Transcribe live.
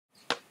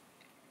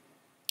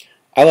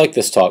I like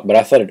this talk, but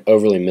I thought it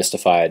overly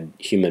mystified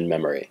human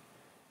memory.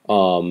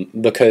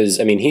 Because,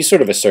 I mean, he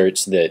sort of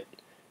asserts that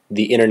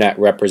the internet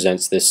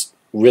represents this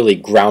really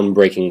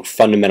groundbreaking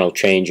fundamental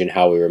change in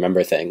how we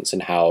remember things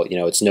and how,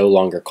 it's no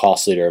longer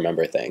costly to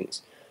remember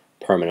things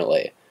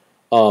permanently.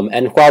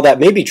 And while that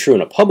may be true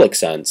in a public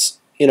sense,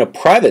 in a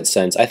private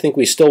sense, I think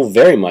we still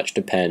very much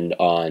depend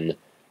on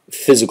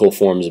physical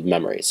forms of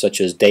memory, such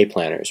as day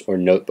planners or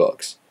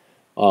notebooks.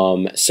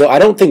 So I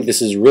don't think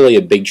this is really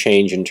a big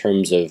change in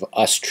terms of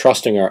us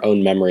trusting our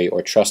own memory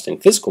or trusting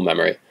physical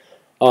memory.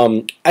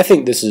 I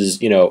think this is,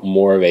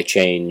 more of a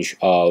change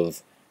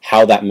of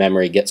how that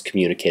memory gets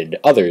communicated to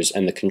others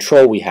and the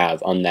control we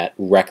have on that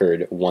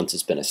record once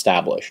it's been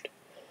established.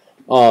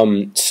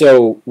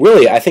 So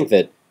really, I think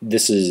that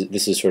this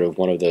is sort of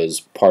one of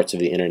those parts of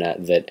the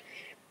internet that,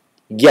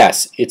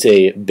 yes, it's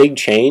a big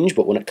change,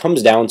 but when it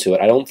comes down to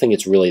it, I don't think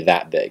it's really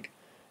that big.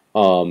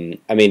 I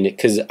mean,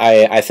 because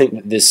I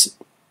think that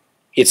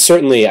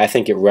I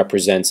think it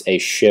represents a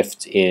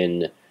shift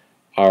in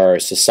our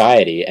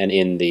society and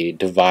in the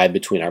divide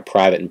between our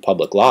private and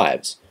public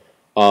lives.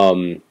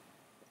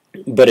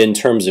 But in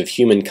terms of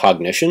human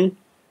cognition,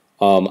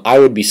 I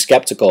would be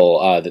skeptical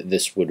that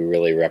this would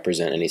really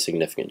represent any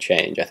significant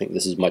change. I think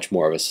this is much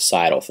more of a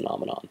societal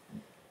phenomenon.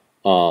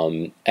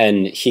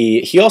 And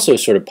he also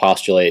sort of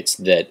postulates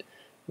that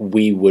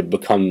we would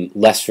become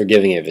less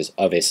forgiving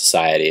of a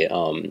society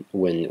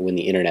when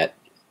the internet,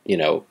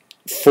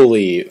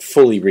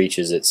 fully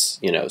reaches its,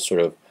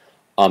 sort of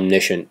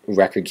omniscient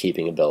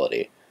record-keeping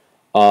ability.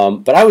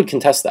 But I would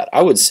contest that.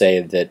 I would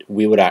say that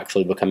we would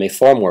actually become a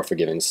far more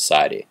forgiving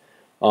society,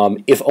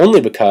 if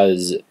only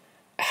because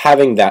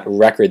having that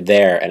record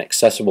there and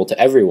accessible to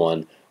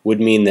everyone would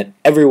mean that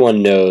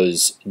everyone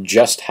knows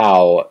just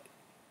how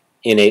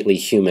innately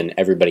human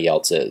everybody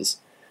else is.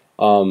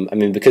 I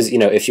mean, because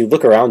if you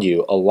look around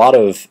you, a lot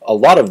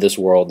of this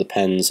world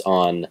depends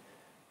on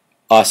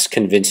us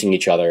convincing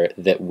each other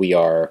that we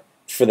are,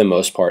 for the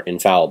most part,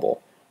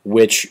 infallible,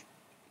 which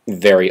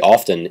very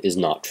often is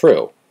not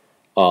true.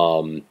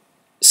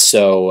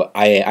 So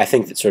I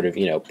think that sort of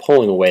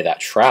pulling away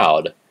that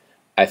shroud,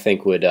 I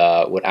think would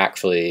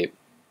actually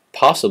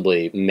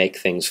possibly make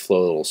things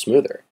flow a little smoother.